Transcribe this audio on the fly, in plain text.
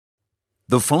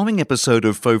The following episode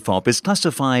of FOFOP is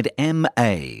classified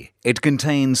MA. It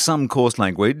contains some coarse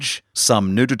language,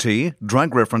 some nudity,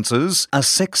 drug references, a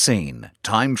sex scene,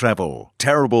 time travel,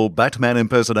 terrible Batman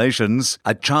impersonations,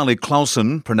 a Charlie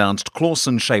Clausen, pronounced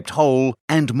Clausen-shaped hole,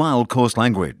 and mild coarse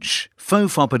language.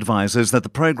 FOFOP advises that the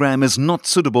program is not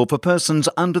suitable for persons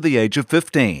under the age of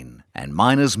 15, and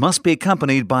minors must be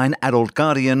accompanied by an adult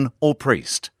guardian or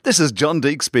priest. This is John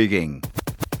Deek speaking.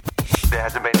 There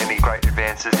hasn't been any great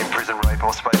advances in prison rape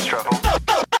or space travel.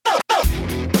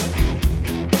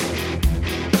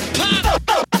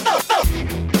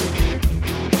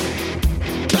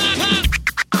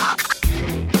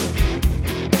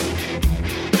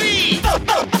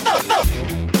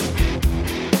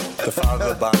 The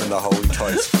father, the bun, and the holy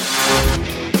toast.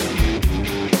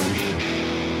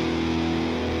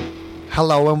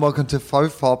 Hello and welcome to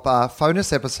FOFOP,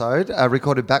 FONUS episode,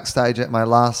 recorded backstage at my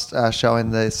last show in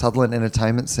the Sutherland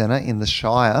Entertainment Centre in the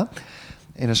Shire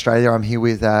in Australia. I'm here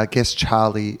with guest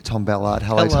Charlie, Tom Ballard.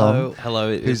 Hello, Tom.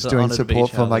 Hello. Who's doing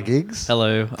support for my gigs.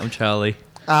 Hello, I'm Charlie.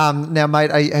 Now, mate,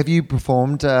 have you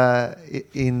performed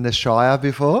in the Shire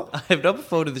before? I have not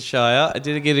performed in the Shire. I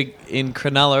did a gig in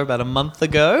Cronulla about a month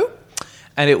ago,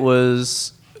 and it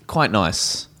was quite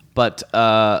nice, but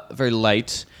very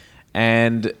late.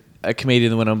 And a comedian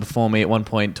that went on before me at one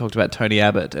point talked about Tony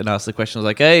Abbott and asked the question, I was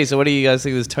like, hey, so what do you guys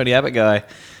think of this Tony Abbott guy?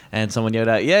 And someone yelled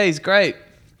out, yeah, he's great.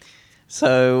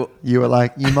 So you were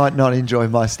like, you might not enjoy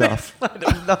my stuff.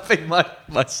 Nothing my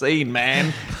scene,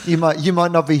 man. You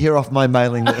might not be here off my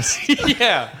mailing list.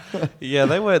 Yeah,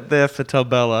 they weren't there for Tom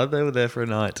Ballard. They were there for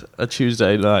a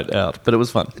Tuesday night out, but it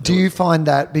was fun. Do you find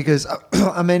that, because,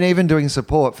 I mean, even doing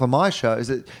support for my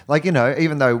shows, even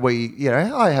though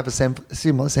I have a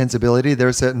similar sensibility, there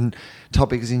are certain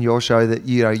topics in your show that,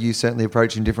 you certainly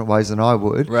approach in different ways than I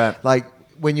would. Right. Like,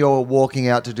 when you're walking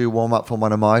out to do warm-up for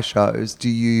one of my shows, do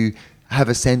you have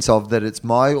a sense of that it's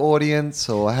my audience,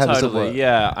 or how does it work?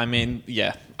 Yeah. I mean,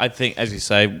 yeah. I think, as you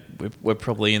say, we're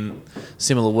probably in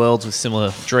similar worlds with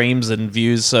similar dreams and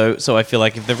views. So I feel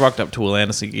like if they've rocked up to a Will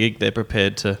Anderson gig, they're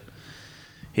prepared to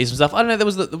hear some stuff. I don't know. There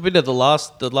was the bit of the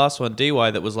last one,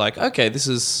 DY, that was like, okay, this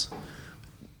is,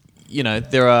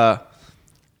 there are,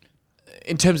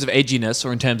 in terms of edginess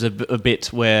or in terms of a bit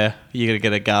where you're going to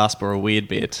get a gasp or a weird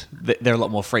bit, they're a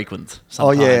lot more frequent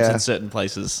sometimes in certain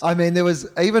places. I mean,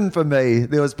 even for me,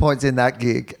 there was points in that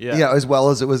gig, as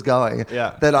well as it was going,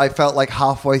 that I felt like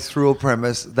halfway through a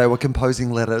premise, they were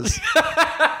composing letters.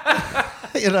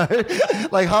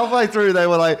 Like halfway through, they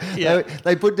were like,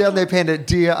 they put down their pen at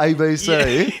Dear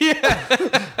ABC.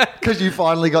 Because you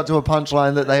finally got to a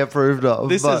punchline that they approved of.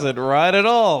 This isn't right at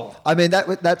all. I mean,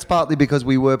 that's partly because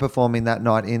we were performing that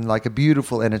night in like a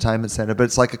beautiful entertainment centre, but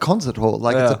it's like a concert hall.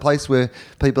 Like it's a place where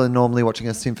people are normally watching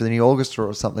a symphony orchestra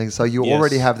or something. So you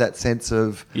already have that sense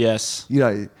of,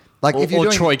 like or, if you're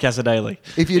doing, Troy Cassadaly.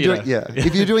 If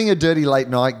you're doing a dirty late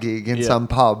night gig in some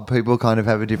pub, people kind of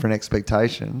have a different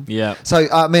expectation. Yeah. So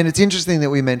I mean, it's interesting that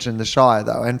we mentioned the Shire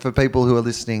though, and for people who are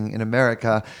listening in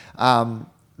America,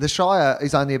 the Shire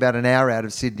is only about an hour out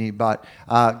of Sydney, but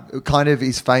kind of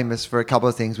is famous for a couple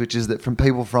of things, which is that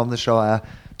people from the Shire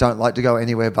don't like to go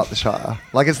anywhere but the Shire.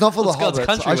 Like, it's not full of God's hobbits.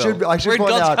 country, I should We're in point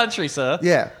God's out, country, sir.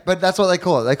 Yeah, but that's what they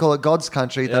call it. They call it God's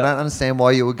country. They don't understand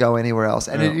why you would go anywhere else.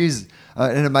 And it is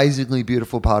an amazingly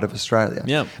beautiful part of Australia.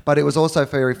 Yeah. But it was also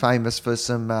very famous for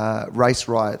some race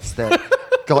riots that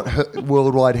got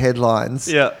worldwide headlines.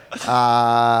 Yeah.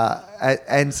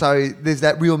 And so there's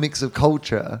that real mix of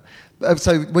culture.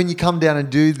 So when you come down and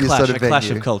do this sort of venue,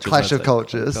 clash of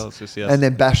cultures, yes. And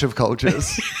then bash of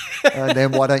cultures, and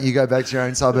then why don't you go back to your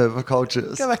own suburb of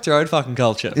cultures? Go back to your own fucking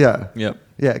culture. Yeah. Yep.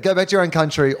 Yeah, go back to your own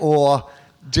country or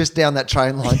just down that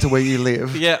train line to where you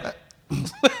live. Yeah.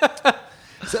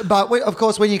 But of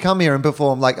course, when you come here and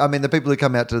perform, the people who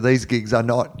come out to these gigs are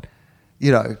not,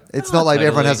 it's not like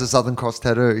everyone has a Southern Cross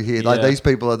tattoo here. Like these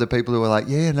people are the people who are like,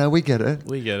 we get it.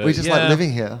 We get it. We just like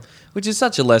living here. Which is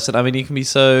such a lesson. I mean, you can be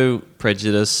so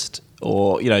prejudiced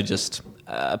or, just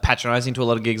patronising to a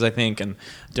lot of gigs, I think, and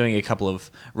doing a couple of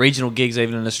regional gigs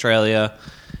even in Australia.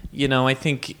 I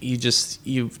think you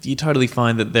totally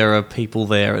find that there are people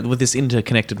there with this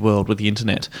interconnected world with the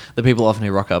internet, the people often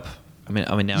who rock up. I mean,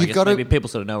 now I guess maybe people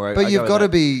sort of know where. But you've got to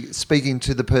be speaking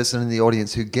to the person in the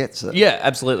audience who gets it. Yeah,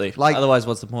 absolutely. Like, otherwise,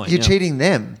 what's the point? You're cheating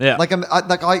them. Yeah.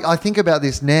 I think about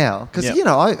this now because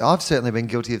I've certainly been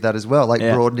guilty of that as well. Like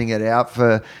broadening it out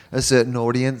for a certain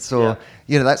audience or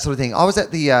that sort of thing. I was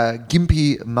at the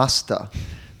Gympie Muster.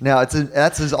 Now that's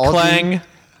as Aussie. Clang.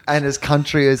 and as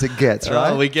country as it gets,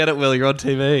 right? Oh, we get it, Will. You're on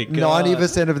TV. God.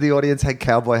 90% of the audience had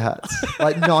cowboy hats.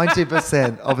 Like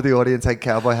 90% of the audience had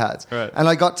cowboy hats. Right. And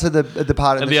I got to the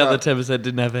part of And the the show, other 10%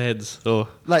 didn't have heads. Or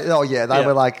like, oh yeah, they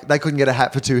were like, they couldn't get a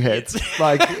hat for 2 heads.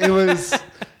 Like it was,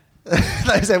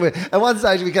 they said, at one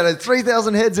stage we counted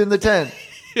 3,000 heads in the tent.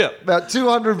 yeah. About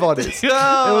 200 bodies. Oh.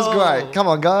 It was great. Come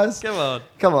on, guys. Come on.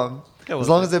 Come on. Come on, As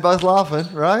long man. as they're both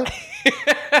laughing, right?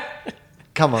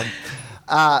 Come on.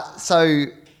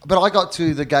 But I got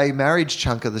to the gay marriage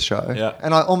chunk of the show, Yeah.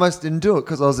 and I almost didn't do it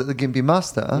because I was at the Gympie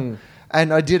Muster,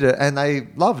 and I did it, and they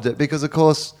loved it because, of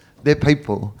course, they're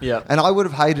people. Yeah. And I would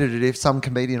have hated it if some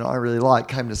comedian I really like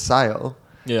came to Sale.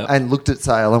 Yeah. And looked at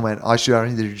Sale and went, I should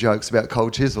only do jokes about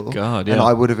Cold Chisel. God, And yeah.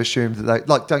 I would have assumed that they,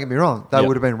 like, don't get me wrong, they Yeah.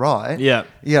 would have been right. Yeah.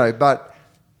 You know, but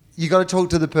you got to talk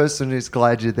to the person who's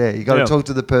glad you're there. You got to Yeah. talk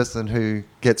to the person who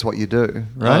gets what you do,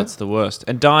 No, right? it's the worst.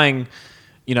 And dying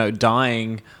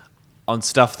on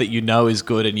stuff that you know is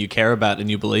good and you care about and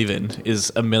you believe in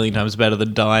is a million times better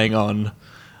than dying on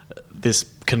this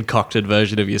concocted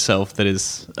version of yourself that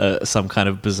is some kind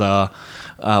of bizarre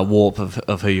warp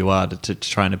of who you are to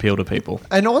try and appeal to people.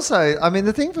 And also, I mean,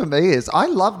 the thing for me is I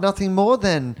love nothing more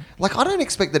than, like, I don't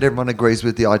expect that everyone agrees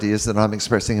with the ideas that I'm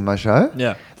expressing in my show.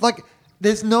 Yeah. Like,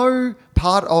 there's no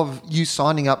part of you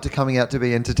signing up to coming out to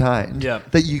be entertained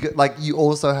that you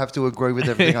also have to agree with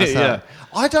everything I say. Yeah.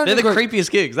 I don't They're agree. the creepiest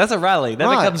gigs. That's a rally. That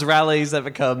Right. becomes rallies. That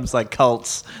becomes like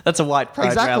cults. That's a white pride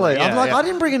Exactly. rally. I'm like, I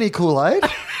didn't bring any Kool-Aid.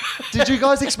 Did you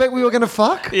guys expect we were going to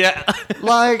fuck? Yeah.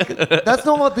 Like, that's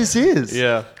not what this is.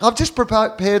 Yeah. I've just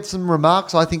prepared some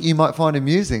remarks I think you might find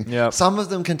amusing. Yeah. Some of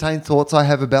them contain thoughts I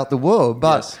have about the world,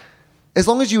 but Yes. as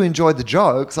long as you enjoy the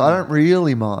jokes, I don't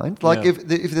really mind. Like, Yeah.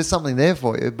 if there's something there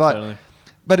for you. But Totally.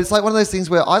 but it's like one of those things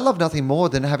where I love nothing more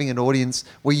than having an audience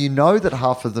where you know that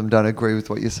half of them don't agree with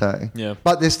what you're saying. Yeah.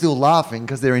 But they're still laughing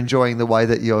because they're enjoying the way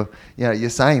that you're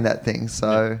saying that thing.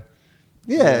 So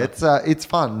it's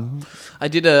fun. I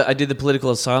did the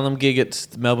political asylum gig at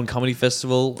the Melbourne Comedy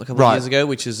Festival a couple Right. of years ago,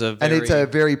 which is And it's a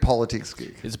very politics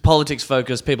gig. It's politics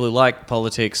focused, people who like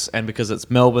politics, and because it's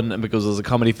Melbourne and because it was a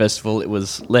comedy festival, it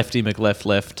was lefty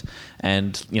McLeft,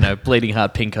 and bleeding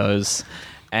heart pinkos,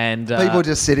 and People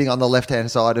just sitting on the left-hand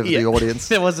side of Yeah. the audience.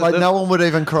 There wasn't like the- no one would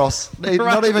even cross,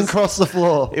 not even cross the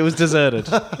floor. it was deserted.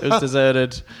 It was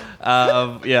deserted.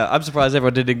 I'm surprised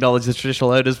everyone didn't acknowledge the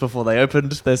traditional owners before they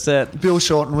opened their set. Bill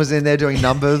Shorten was in there doing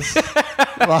numbers,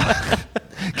 like,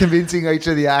 convincing each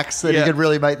of the acts that he Yeah. could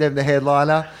really make them the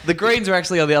headliner. The Greens were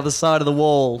actually on the other side of the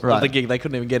wall of Right. the gig. They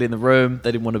couldn't even get in the room.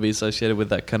 They didn't want to be associated with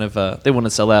that kind of. They want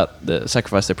to sell out,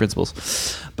 sacrifice their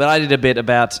principles. But I did a bit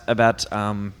about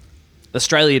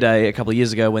Australia Day a couple of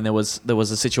years ago when there was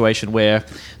a situation where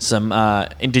some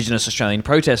Indigenous Australian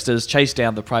protesters chased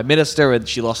down the Prime Minister and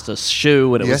she lost a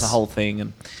shoe and it was Yes. a whole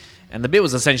thing and the bit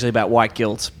was essentially about white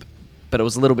guilt, but it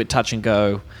was a little bit touch and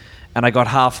go, and I got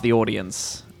half the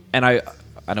audience, and I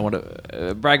don't want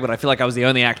to brag, but I feel like I was the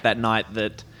only act that night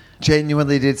that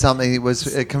Genuinely did something that was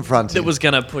confronting. was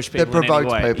going to push people that provoked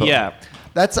in any way. people. Yeah.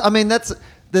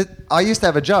 I used to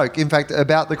have a joke, in fact,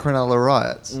 about the Cronulla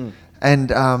riots.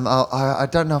 And I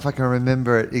don't know if I can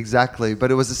remember it exactly,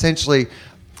 but it was essentially,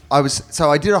 I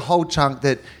did a whole chunk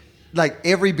that, like,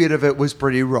 every bit of it was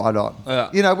pretty right on.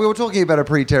 Yeah. We were talking about a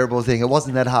pretty terrible thing. It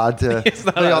wasn't that hard to It's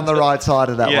not be hard on the to- right side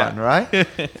of that Yeah. one, right?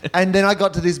 And then I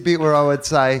got to this bit where I would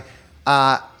say,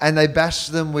 and they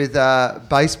bashed them with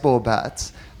baseball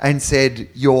bats and said,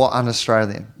 "You're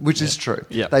un-Australian," which is true.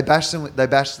 Yeah. They bashed them. They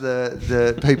bashed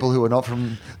the people who are not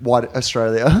from white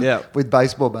Australia Yeah. with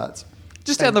baseball bats.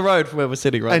 Just down the road from where we're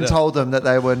sitting right And now. told them that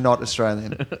they were not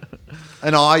Australian.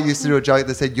 And I used to do a joke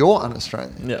that said, "You're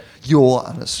un-Australian. Yeah. You're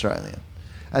un-Australian."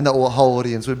 And the whole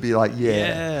audience would be like,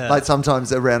 Yeah. Like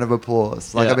sometimes a round of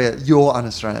applause. Like, Yeah. I'd be like, "You're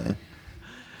un-Australian."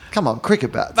 Come on,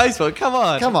 cricket bats. Baseball, come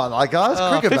on. Come on, like, guys,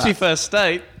 cricket bats. 51st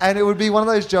state. And it would be one of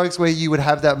those jokes where you would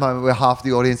have that moment where half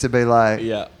the audience would be like,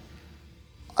 Yeah.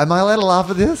 "Am I allowed to laugh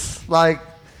at this? Like,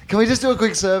 can we just do a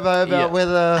quick survey about Yeah.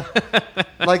 whether,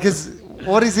 like,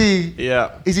 what is he? Yeah.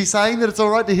 Is he saying that it's all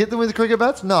right to hit them with cricket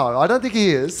bats? No, I don't think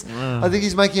he is. I think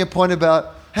he's making a point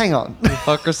about, hang on.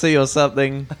 Hypocrisy or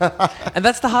something. And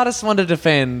that's the hardest one to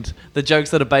defend. The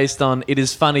jokes that are based on, it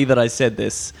is funny that I said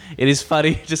this. It is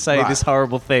funny to say Right. this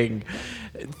horrible thing.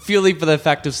 Purely for the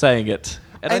fact of saying it.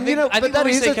 And, I think but that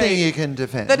Louis is a CK thing you can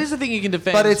defend. That is a thing you can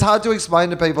defend. But it's hard to explain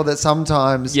to people that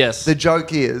sometimes Yes. the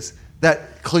joke is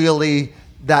that clearly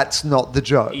that's not the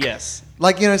joke. Yes.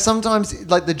 Like, sometimes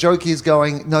like the joke is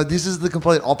going, no, this is the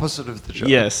complete opposite of the joke.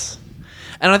 Yes.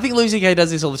 And I think Louis CK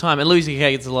does this all the time. And Louis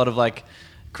CK gets a lot of, like,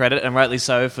 credit, and rightly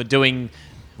so, for doing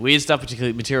weird stuff,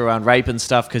 particularly material around rape and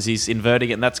stuff, because he's inverting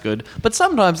it, and that's good. But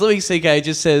sometimes Louis C.K.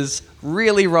 just says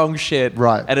really wrong shit,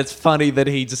 Right. And it's funny that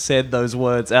he just said those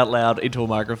words out loud into a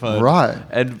microphone, Right.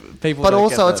 And people, But don't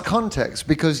also, get it's that. context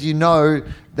because you know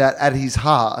that at his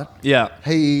heart, Yeah.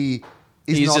 he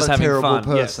is He's not just a having terrible fun.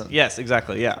 person. Yes,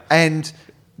 exactly. Yeah. And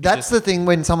that's the thing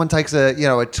when someone takes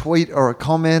a tweet or a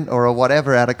comment or a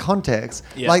whatever out of context.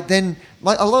 Yeah. Like then,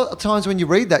 like a lot of times when you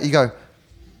read that, you go,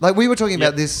 like we were talking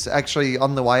about this actually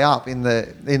on the way up in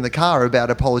the car about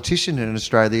a politician in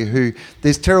Australia who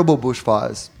there's terrible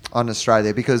bushfires on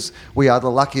Australia because we are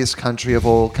the luckiest country of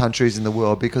all countries in the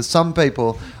world because some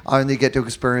people only get to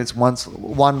experience once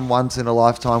in a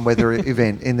lifetime weather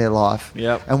event in their life.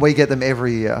 Yep. And we get them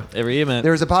every year. Every year, man.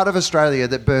 There is a part of Australia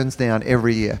that burns down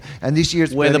every year. And this year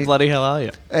it's Where the burning, bloody hell are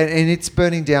you? and it's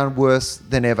burning down worse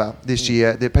than ever this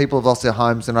year. The people have lost their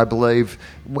homes and I believe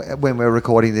when we're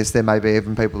recording this there may be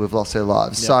even people who've lost their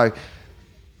lives. Yep. So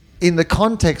in the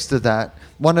context of that,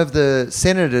 one of the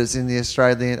senators in the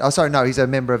Australian... Oh, sorry, no, he's a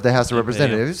member of the House of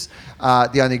Representatives,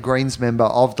 the only Greens member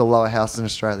of the lower house in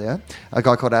Australia, a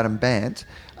guy called Adam Bant.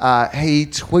 He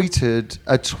tweeted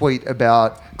a tweet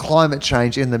about climate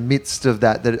change in the midst of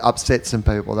that upset some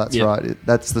people. That's right.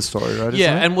 That's the story, right?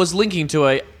 Yeah, and was linking to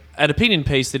an opinion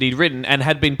piece that he'd written and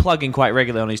had been plugging quite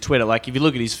regularly on his Twitter. Like, if you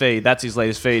look at his feed, that's his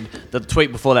latest feed. The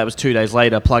tweet before that was 2 days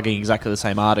later, plugging exactly the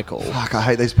same article. Fuck, I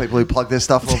hate these people who plug their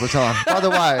stuff all the time. By the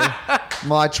way,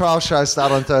 my trial show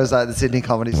started on Thursday at the Sydney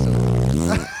Comedy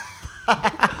Store.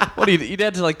 What are you? You're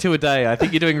down to like 2 a day. I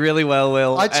think you're doing really well,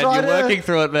 Will. I and try you're to- working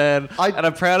through it, man. and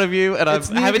I'm proud of you. And I'm It's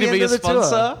near happy the to be end a of the tour.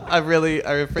 sponsor. I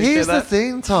appreciate Here's that. the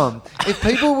thing, Tom. If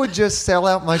people would just sell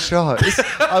out my shows,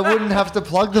 I wouldn't have to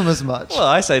plug them as much. Well,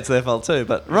 I say it's their fault too,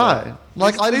 but Right.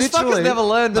 Like these, I these literally fuckers never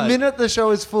learn. the mate. minute the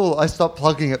show is full, I stop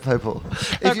plugging at people.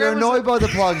 If you're great was annoyed by the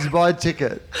plugs, buy a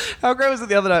ticket. How great was it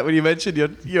the other night when you mentioned your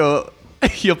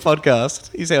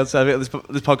podcast? You sound so this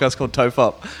podcast called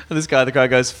Tofop, and the guy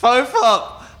goes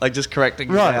Fofop, like just correcting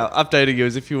you Right. now, updating you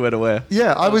as if you weren't aware.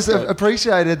 Yeah, I was great.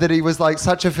 appreciated that he was like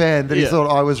such a fan that he Yeah. thought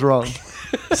I was wrong.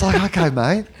 It's like, okay,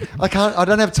 mate, I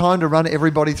don't have time to run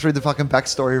everybody through the fucking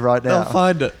backstory right now. They'll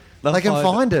find it. They can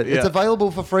find it. Yeah. It's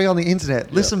available for free on the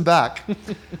internet. Listen back.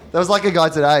 There was like a guy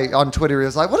today on Twitter. He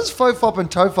was like, "What does Fofop and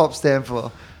Tofop stand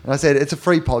for?" And I said, "It's a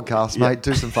free podcast, mate.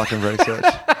 Do some fucking research."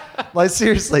 Like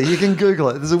seriously, you can Google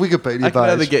it. There's a Wikipedia I can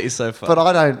page. only get you so far. But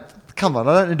I don't. Come on,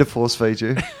 I don't need to force feed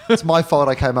you. It's my fault.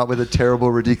 I came up with a terrible,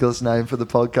 ridiculous name for the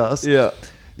podcast. Yeah.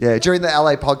 Yeah. During the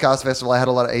LA Podcast Festival, I had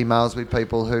a lot of emails with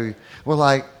people who were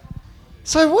like,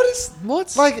 "So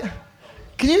what's like?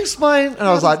 Can you explain?" And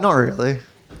I was like, "Not really.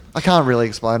 I can't really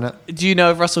explain it." Do you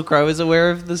know if Russell Crowe is aware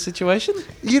of the situation?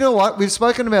 You know what? We've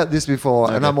spoken about this before,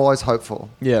 and Okay. I'm always hopeful.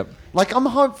 Yeah. Like, I'm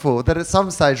hopeful that at some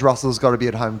stage Russell's got to be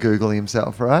at home Googling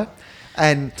himself, right?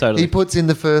 And Totally. he puts in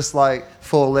the first,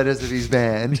 4 letters of his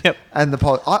band. Yep. And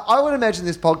I would imagine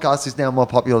this podcast is now more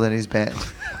popular than his band.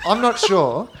 I'm not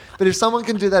sure, but if someone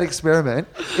can do that experiment,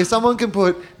 if someone can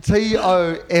put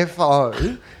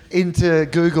TOFO into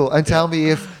Google and tell me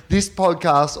if this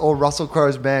podcast or Russell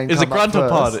Crowe's band Is it come up Grunt or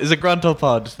Pod? first. Is it Grunt or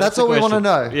Pod? That's the all we want to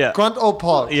question. know. Yeah. Grunt or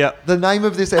Pod. Yeah. The name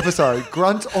of this episode,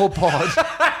 Grunt or Pod.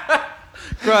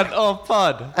 Grunt or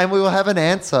Pod. And we will have an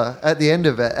answer at the end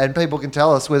of it, and people can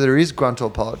tell us whether it is Grunt or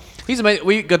Pod. He's amazing.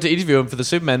 We got to interview him for the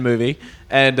Superman movie,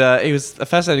 and he was a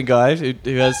fascinating guy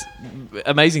who has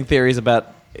amazing theories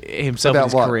about himself About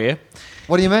and his what? career.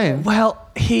 What do you mean? Well,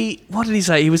 what did he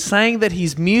say? He was saying that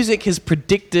his music has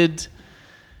predicted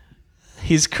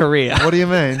his career. What do you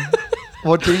mean?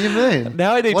 What do you mean?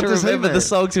 Now I need What to does he remember mean? the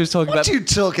songs he was talking What about. you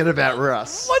talking about,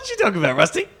 Russ? What you talking about,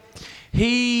 Rusty?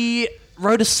 He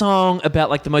wrote a song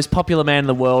about the most popular man in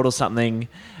the world or something,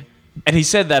 and he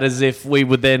said that as if we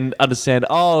would then understand.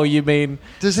 Oh, you mean?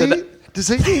 Does so he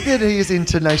think that he is in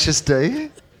Tenacious D?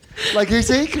 Is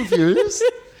he confused?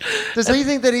 Does he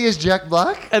think that he is Jack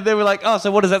Black? And they were like, "Oh,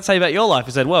 so what does that say about your life?"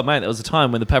 He said, "Well, man, there was a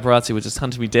time when the paparazzi were just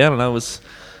hunting me down, and I was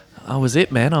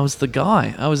it, man. I was the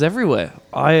guy. I was everywhere.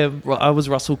 I was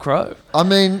Russell Crowe. I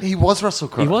mean, he was Russell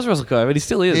Crowe. He was Russell Crowe, and he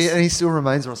still is. And he still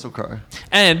remains Russell Crowe.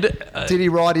 And Did he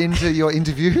ride into your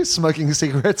interview smoking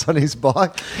cigarettes on his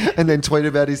bike and then tweet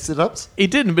about his sit-ups? he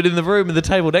didn't. But in the room, in the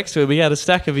table next to him, he had a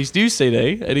stack of his new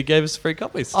CD, and he gave us free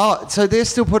copies. Oh, so they're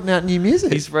still putting out new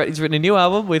music. He's written a new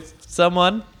album with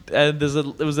someone, and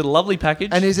there was a lovely package.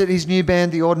 And is it his new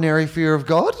band, The Ordinary Fear of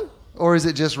God? Or is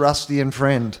it just Rusty and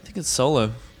Friend? I think it's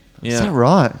solo. Yeah, Is that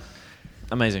right?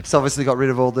 amazing. It's obviously got rid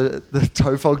of all the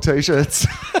Tofog t-shirts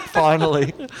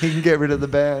Finally, he can get rid of the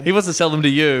band. He wants to sell them to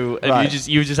you, and Right.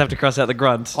 you just have to cross out the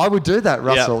grunt. I would do that,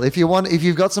 Russell. If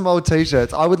you've got some old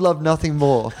T-shirts, I would love nothing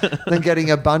more than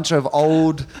getting a bunch of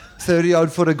old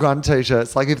 30-odd footer grunt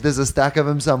T-shirts. Like if there's a stack of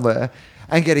them somewhere,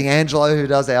 and getting Angelo, who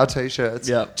does our T-shirts,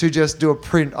 Yep. to just do a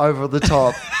print over the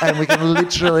top, and we can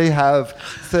literally have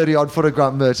 30-odd footer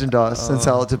grunt merchandise and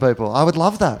sell it to people. I would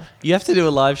love that. You have to do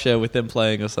a live show with them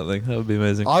playing or something. That would be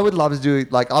amazing. I would love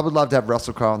to have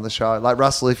Russell Crowe on the show. Like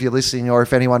Russell, if you're listening, or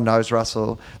if anyone knows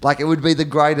Russell, like it would be the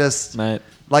greatest. Mate,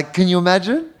 Like, can you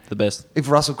imagine the best. if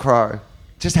Russell Crowe,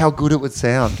 just how good it would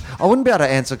sound? I wouldn't be able to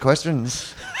answer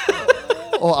questions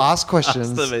or ask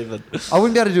questions. Ask them even. I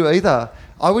wouldn't be able to do either.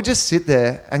 I would just sit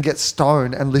there and get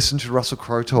stoned and listen to Russell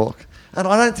Crowe talk. And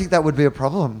I don't think that would be a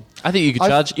problem. I think you could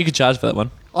charge. You could charge for that one.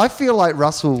 I feel like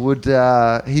Russell would,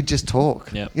 he'd just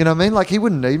talk. Yeah. You know what I mean? Like he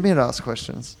wouldn't need me to ask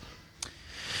questions.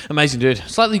 Amazing dude.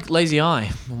 Slightly lazy eye.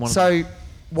 So,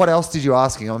 what else did you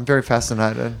ask him? I'm very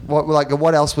fascinated.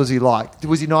 What else was he like?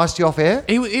 Was he nice to you off air?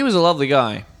 he was a lovely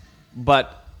guy,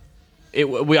 but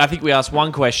I think we asked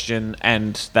one question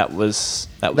and that was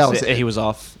it. He was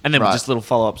off, and then Right. just little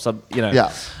follow ups.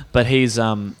 Yeah. But he's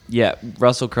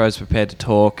Russell Crowe's prepared to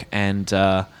talk and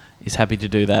he's happy to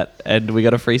do that. And we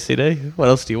got a free CD. What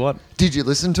else do you want? Did you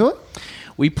listen to it?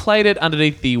 We played it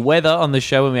underneath the weather on the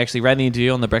show when we actually ran the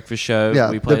interview on the breakfast show.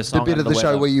 Yeah. We played a The song bit of under the show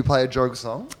weather. where you play a joke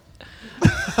song.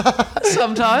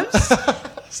 Sometimes.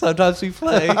 Sometimes we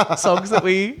play songs that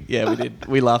we did.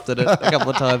 We laughed at it a couple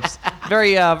of times.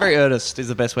 Very earnest is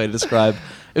the best way to describe.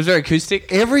 It was very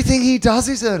acoustic. Everything he does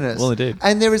is earnest. Well, indeed.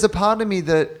 And there is a part of me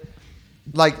that,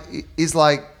 is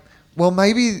like, well,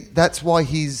 maybe that's why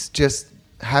he's just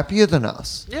happier than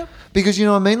us. Yeah. Because you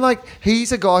know what I mean? Like,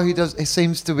 he's a guy who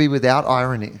seems to be without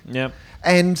irony. Yep.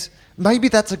 And maybe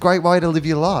that's a great way to live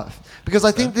your life. Because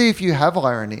I think that if you have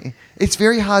irony, it's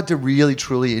very hard to really,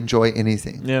 truly enjoy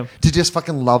anything. Yeah. To just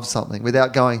fucking love something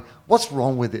without going, what's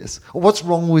wrong with this? Or what's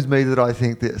wrong with me that I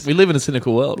think this? We live in a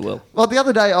cynical world, Will. Well, the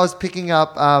other day I was picking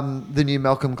up the new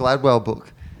Malcolm Gladwell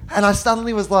book. And I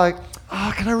suddenly was like,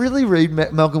 can I really read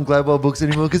Malcolm Gladwell books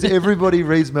anymore? Because everybody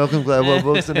reads Malcolm Gladwell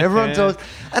books and everyone talks.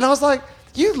 And I was like,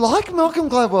 you like Malcolm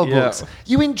Gladwell Yeah. books.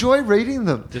 You enjoy reading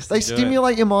them. Just They enjoy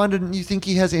stimulate your mind and you think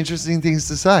he has interesting things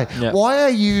to say. Yeah. Why are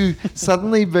you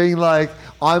suddenly being like,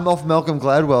 I'm off Malcolm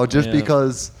Gladwell just Yeah.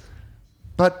 because...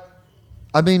 But,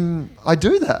 I mean, I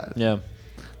do that. Yeah.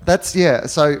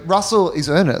 So Russell is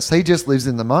earnest. He just lives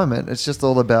in the moment. It's just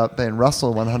all about being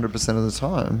Russell 100% of the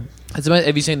time. It's amazing.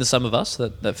 Have you seen The Sum of Us,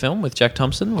 that film with Jack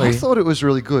Thompson? I thought it was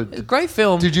really good. Great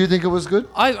film. Did you think it was good?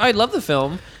 I love the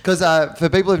film. Because for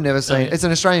people who've never seen it, it's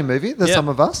an Australian movie, The Yeah. Sum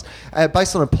of Us,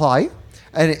 based on a play.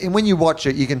 And when you watch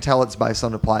it, you can tell it's based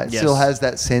on a play. It Yes. still has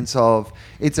that sense of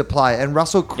it's a play. And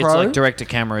Russell Crowe It's like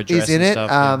direct-to-camera dress is in and it.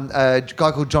 stuff. A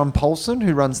guy called John Paulson,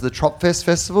 who runs the Tropfest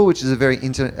Festival, which is a very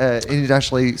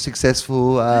internationally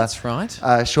successful That's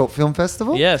right. short film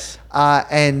festival. Yes.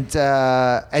 And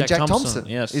Jack Thompson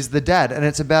yes. is the dad, and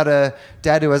it's about a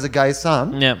dad who has a gay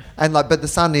son. Yeah. And but the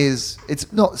son it's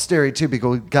not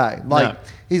stereotypical gay. No.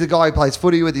 He's a guy who plays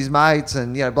footy with his mates,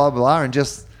 and blah blah blah, and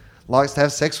just likes to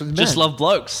have sex with men. Just love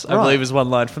blokes, I Right. believe is one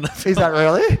line from the film. Is that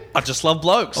really? I just love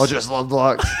blokes. I just love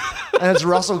blokes. And it's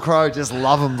Russell Crowe just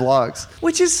loving blokes.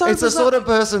 Which is so It's the bizarre. sort of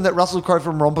person that Russell Crowe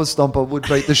from Romper Stomper would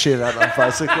beat the shit out of,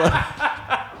 basically.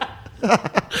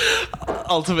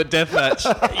 Ultimate deathmatch.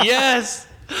 Yes.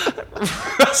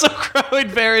 Russell Crowe in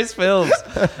various films.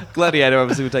 Gladiator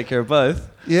obviously would take care of both.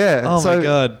 Yeah. Oh, so my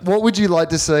God. What would you like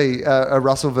to see a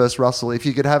Russell versus Russell? If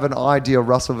you could have an ideal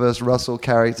Russell versus Russell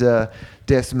character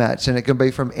death match, and it can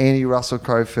be from any Russell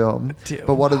Crowe film.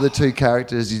 But what are the two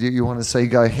characters you want to see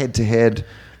go head to head,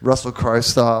 Russell Crowe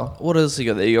style? What else you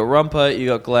got there? You got Rumper, you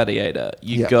got Gladiator,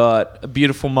 you Yeah. got A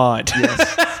Beautiful Mind.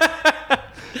 Yes.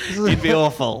 He'd be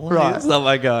awful. Right. He's not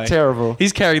my guy. Terrible.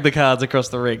 He's carrying the cards across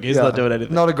the ring. He's Yeah. not doing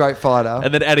anything. Not a great fighter.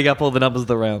 And then adding up all the numbers of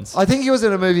the rounds. I think he was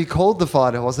in a movie called The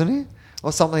Fighter, wasn't he?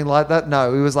 Or something like that.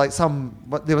 No, he was like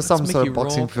there was some sort of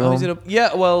boxing film.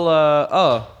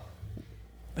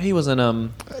 He was in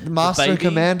Master and Baby.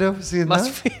 Commander, was he in that?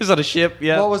 He was on a ship.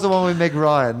 Yeah. What was the one with Meg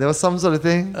Ryan? There was some sort of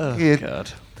thing. Oh He had-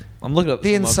 God. I'm looking up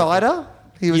The Insider?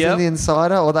 He was Yep. in The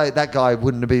Insider? Or that guy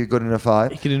wouldn't be good in a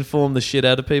fight. He could inform the shit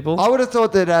out of people. I would have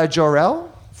thought that Jor-El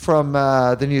from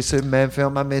the new Superman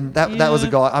film, I mean, that was a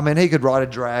Yeah. guy, I mean, he could ride a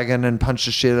dragon and punch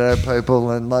the shit out of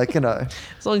people and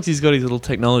As long as he's got his little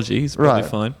technology, he's probably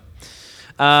Right.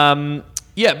 fine.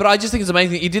 Yeah, but I just think it's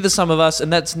amazing. You did The Sum of Us,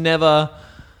 and that's never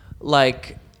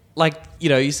like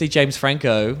you see James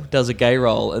Franco does a gay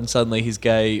role, and suddenly he's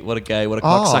gay. What a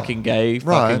cock-sucking gay,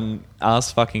 fucking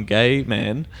ass fucking gay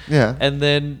man. Yeah. And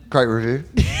then Great review.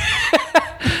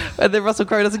 And then Russell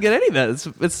Crowe doesn't get any of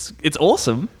that. It's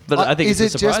awesome, but I think is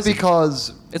it's it just surprising.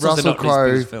 because It's also Russell not his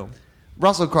Crowe? biggest film.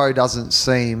 Russell Crowe doesn't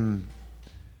seem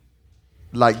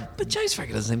like. But James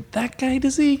Franco doesn't seem that gay,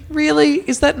 does he? Really?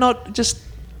 Is that not just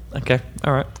okay?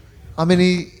 All right. I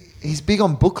mean, he's big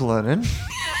on book learning.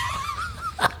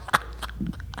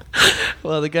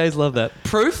 Well, the gays love that.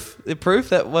 Proof,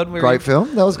 that one. Great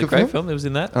film. That was a good great film. film. It was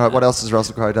in that. All right, what else has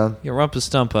Russell Crowe done? Your Rumper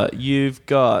Stumper. You've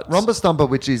got Rumba Stumper,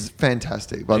 which is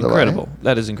fantastic, by the way. incredible.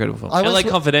 That is incredible film. I LA went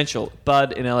to- Confidential.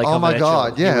 Bud in LA Oh my Confidential.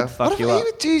 god, He yeah. would fuck you up,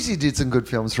 He did some good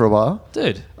films for a while.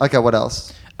 dude. Okay, what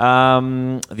else?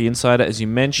 The Insider, as you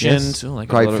mentioned. Yes. Ooh, like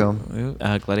Great a lot film.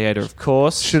 Of, Gladiator, of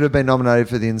course. Should have been nominated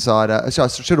for The Insider.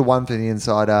 Should have won for The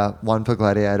Insider, won for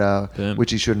Gladiator, Boom.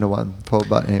 which he shouldn't have won for,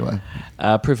 but anyway.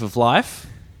 Proof of Life.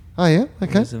 Oh, yeah?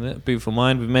 Okay. Isn't it? Beautiful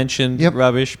Mind. We mentioned. Yep.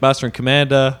 Rubbish. Master and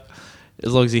Commander.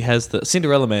 As long as he has the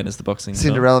Cinderella Man is the boxing.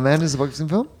 Cinderella Man is a boxing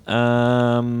film?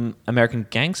 Film. American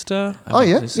Gangster. I've Oh,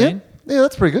 yeah. actually seen. Yeah,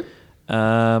 that's pretty good.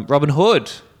 Robin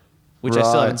Hood, which I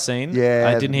still Right. haven't seen.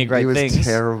 Yeah. I didn't hear great it was things.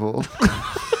 terrible.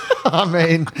 I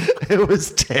mean, it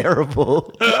was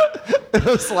terrible. It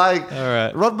was like, All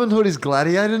right. Robin Hood is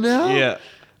Gladiator now? Yeah.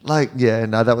 Like, yeah,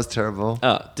 no, that was terrible.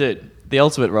 Oh, dude. The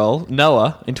ultimate role,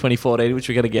 Noah, in 2014, which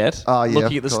we're going to get. Oh, yeah,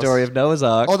 Looking at the of course. story of Noah's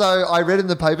Ark. Although I read in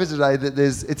the paper today that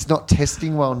it's not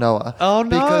testing well Noah. Oh, no.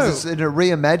 Because it's in a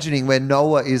reimagining where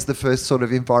Noah is the first sort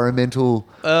of environmental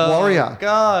warrior.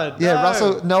 God. Yeah,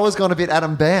 no. Noah's gone a bit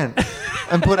Adam Bant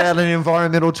and put out an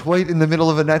environmental tweet in the middle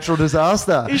of a natural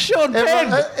disaster. He's Sean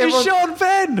Penn. He's Sean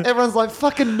Penn. Everyone's like,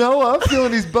 fucking Noah,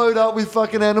 filling his boat up with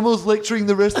fucking animals, lecturing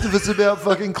the rest of us about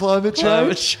fucking climate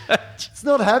change. It's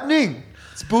not happening.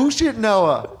 It's bullshit,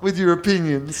 Noah, with your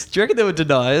opinions. Do you reckon there were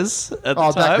deniers at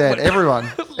the time? Back then, everyone.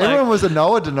 Everyone was a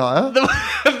Noah denier.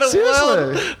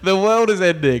 Seriously. The world is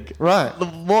ending. Right. The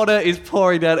water is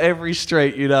pouring down every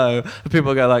street, you know. And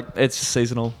people go like, it's just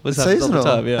seasonal. This It's happens all seasonal. the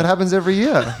time, yeah. It happens every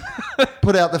year.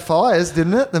 Put out the fires,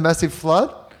 didn't it? The massive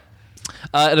flood.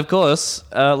 And of course,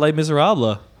 Les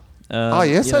Miserables. Oh,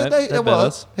 yeah. You So know, that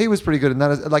well, he was pretty good in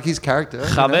that. Like his character. you know?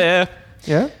 Javert.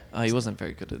 Yeah. Oh, he wasn't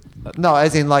very good at that. No,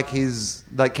 as in like his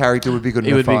character would be good in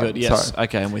He a would be fight. good, yes. Sorry.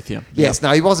 Okay, I'm with you. Yes,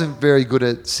 no, he wasn't very good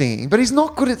at singing. But he's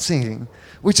not good at singing,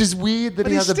 which is weird that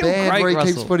But he he's has a still band great, where he keeps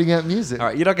Russell. putting out music. All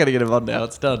right, you're not going to get him on now.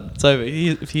 It's done. It's over.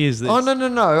 If he is this. Oh,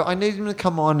 no. I need him to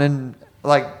come on and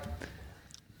like...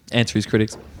 Answer his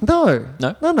critics. No.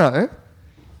 No? No.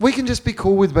 We can just be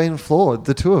cool with being flawed,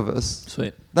 the two of us.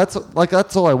 Sweet. That's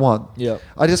all I want. Yeah.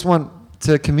 I just want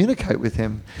to communicate with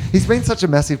him. He's been such a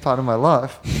massive part of my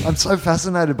life. I'm so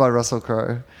fascinated by Russell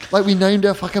Crowe. Like, we named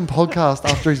our fucking podcast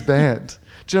after his band.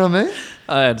 Do you know what I mean?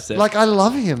 I understand. Like, I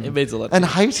love him. It means a lot to And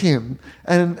you. hate him.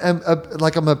 And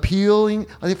like, I'm appealing.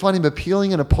 I find him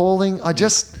appealing and appalling.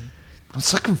 I'm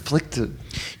so conflicted.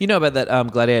 You know about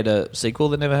that Gladiator sequel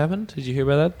that never happened? Did you hear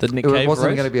about that? The Nick Cave It wasn't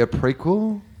wrote? going to be a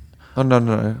prequel? Oh, no.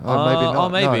 Oh, maybe not. Oh,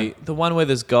 maybe. No. The one where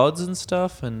there's gods and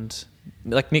stuff, and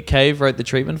like Nick Cave wrote the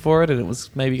treatment for it, and it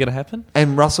was maybe going to happen.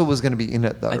 And Russell was going to be in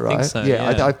it, though, I think right? so, Yeah,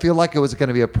 yeah. I feel like it was going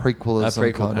to be a prequel of A some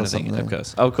prequel kind kind or of thing, something.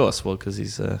 of course. Well, because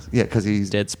he's Yeah, because he's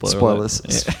Dead, spoiler spoilers.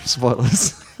 alert. Yeah.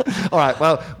 Spoilers. All right,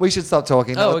 well, we should stop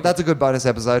talking. Oh, okay. That's a good bonus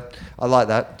episode. I like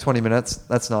that. 20 minutes.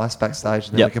 That's nice. Backstage.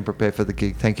 And then Yep. we can prepare for the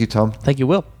gig. Thank you, Tom. Thank you,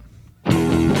 Will.